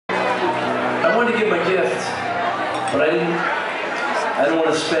him a gift, but I didn't want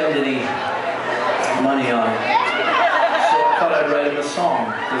to spend any money on it. So I thought I'd write him a song,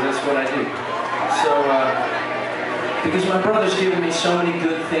 because that's what I do. So, because my brother's given me so many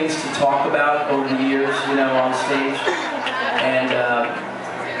good things to talk about over the years, you know, on stage. And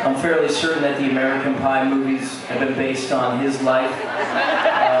I'm fairly certain that the American Pie movies have been based on his life.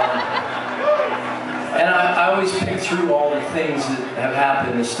 And I always pick through all the things that have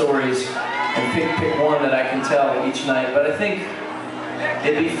happened, the stories, and pick one that I can tell each night. But I think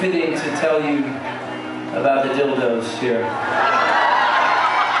it'd be fitting to tell you about the dildos here.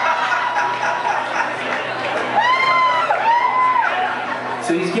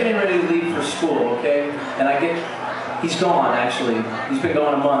 So he's getting ready to leave for school, okay? And he's gone actually. He's been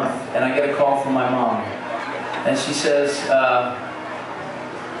gone a month, and I get a call from my mom. And she says,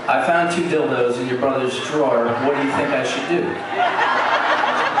 I found 2 dildos in your brother's drawer. What do you think I should do?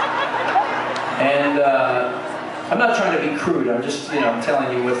 And I'm not trying to be crude. I'm just, you know,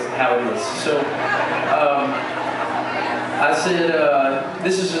 telling you how it is. So I said,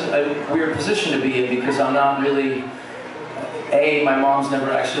 this is a weird position to be in because I'm not really. My mom's never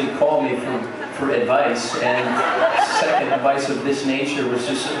actually called me for advice, and second, advice of this nature was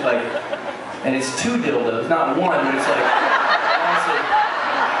just like, and it's 2 dildos, not 1. But it's like, honestly.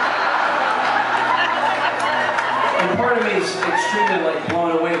 And part of me is extremely like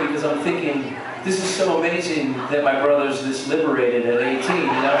blown away because I'm thinking, this is so amazing that my brother's this liberated at 18, you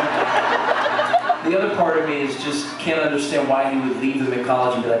know? The other part of me is just can't understand why he would leave them in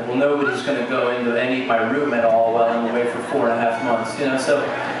college and be like, well, nobody's going to go into my room at all while I'm away for 4.5 months, you know? So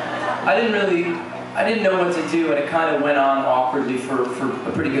I didn't know what to do, and it kind of went on awkwardly for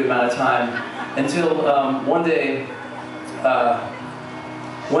a pretty good amount of time until one day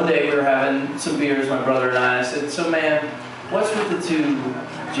we were having some beers, my brother and I said, so man, what's with the 2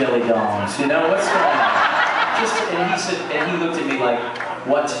 jelly dongs, you know, what's going on? And he looked at me like,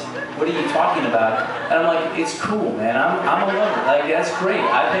 what are you talking about? And I'm like, it's cool, man, I'm a lover, like, that's great.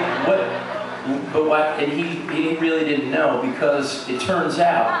 I think and he really didn't know, because it turns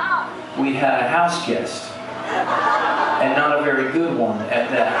out we had a house guest, and not a very good one at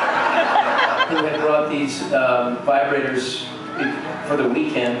that, who had brought these vibrators for the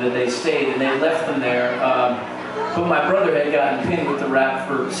weekend that they stayed, and they left them there. But my brother had gotten pinned with the rap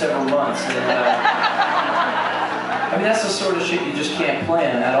for several months. And, I mean, that's the sort of shit you just can't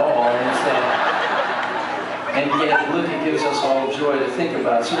plan at all. And yet, look, it gives us all joy to think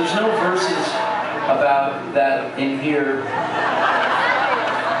about. So there's no verses about that in here.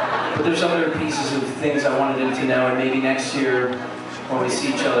 But there's other pieces of things I wanted him to know, and maybe next year, when we see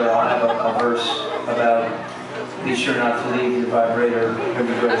each other, I'll have a verse about be sure not to leave your vibrator when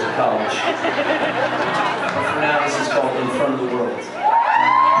you go to college. But for now, this is called In Front of the World.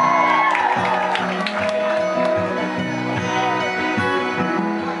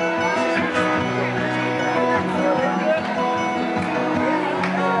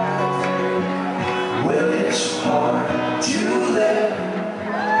 Well, it's hard to live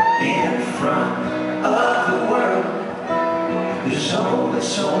in front of the world. There's only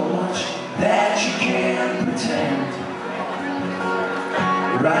so much that you can pretend.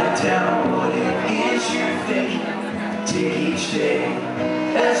 Write down what it is you're thinking. Take each day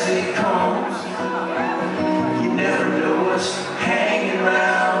as it comes. You never know what's hanging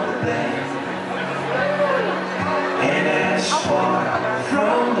around the bend. And as far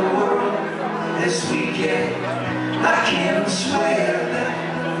from the world as we get, I can swear that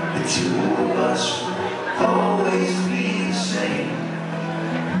the 2 of us will always be the same.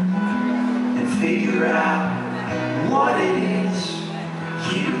 Figure out what it is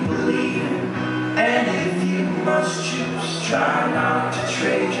you believe in, and if you must choose, try not to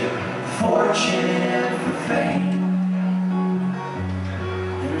trade your fortune for fame.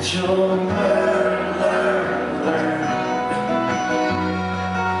 And you'll learn.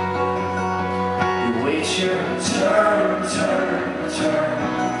 You wait your turn,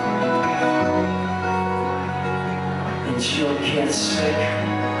 and you'll get sick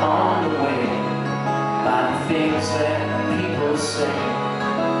on the way by the things that people say.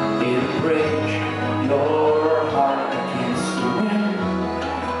 It'll break your heart against the wind,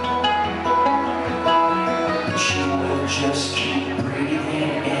 but you will just keep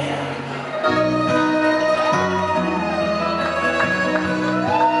breathing in.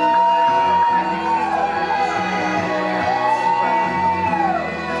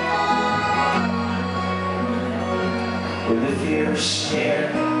 Well, if you're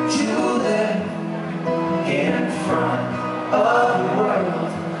scared to live in front of the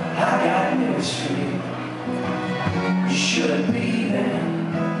world, I got news for you. You shouldn't be then.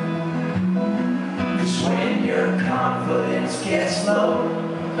 your confidence gets low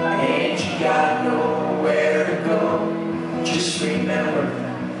and you got nowhere to go, just remember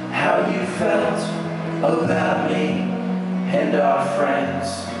how you felt about me and our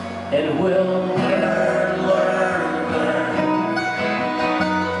friends, and we'll learn, learn, learn.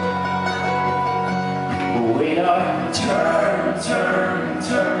 Wait our turn, turn,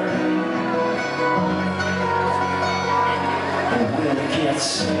 turn. We'll get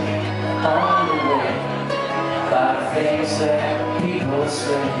sick on the way by things that people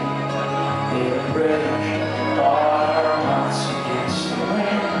say. It'll break our hearts against the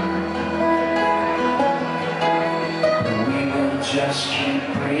wind. We will just keep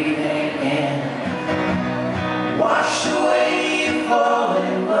breathing in, wash away you fall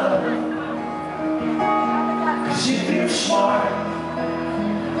in love. 'Cause if you're smart,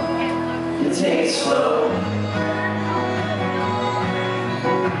 you take it slow.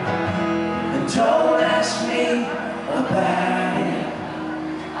 Don't ask me about it,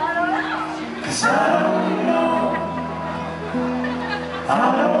 'cause I don't know, no.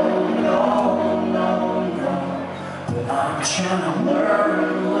 But I'm trying to learn,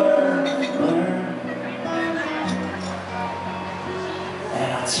 learn, learn. And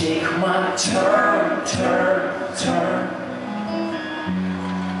I'll take my turn, turn, turn.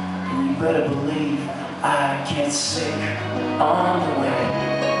 And you better believe I get sick on the way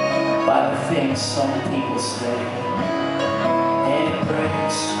by the things some people say, and it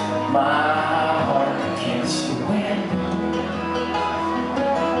breaks my heart against the wind.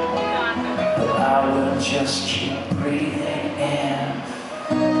 But I will just keep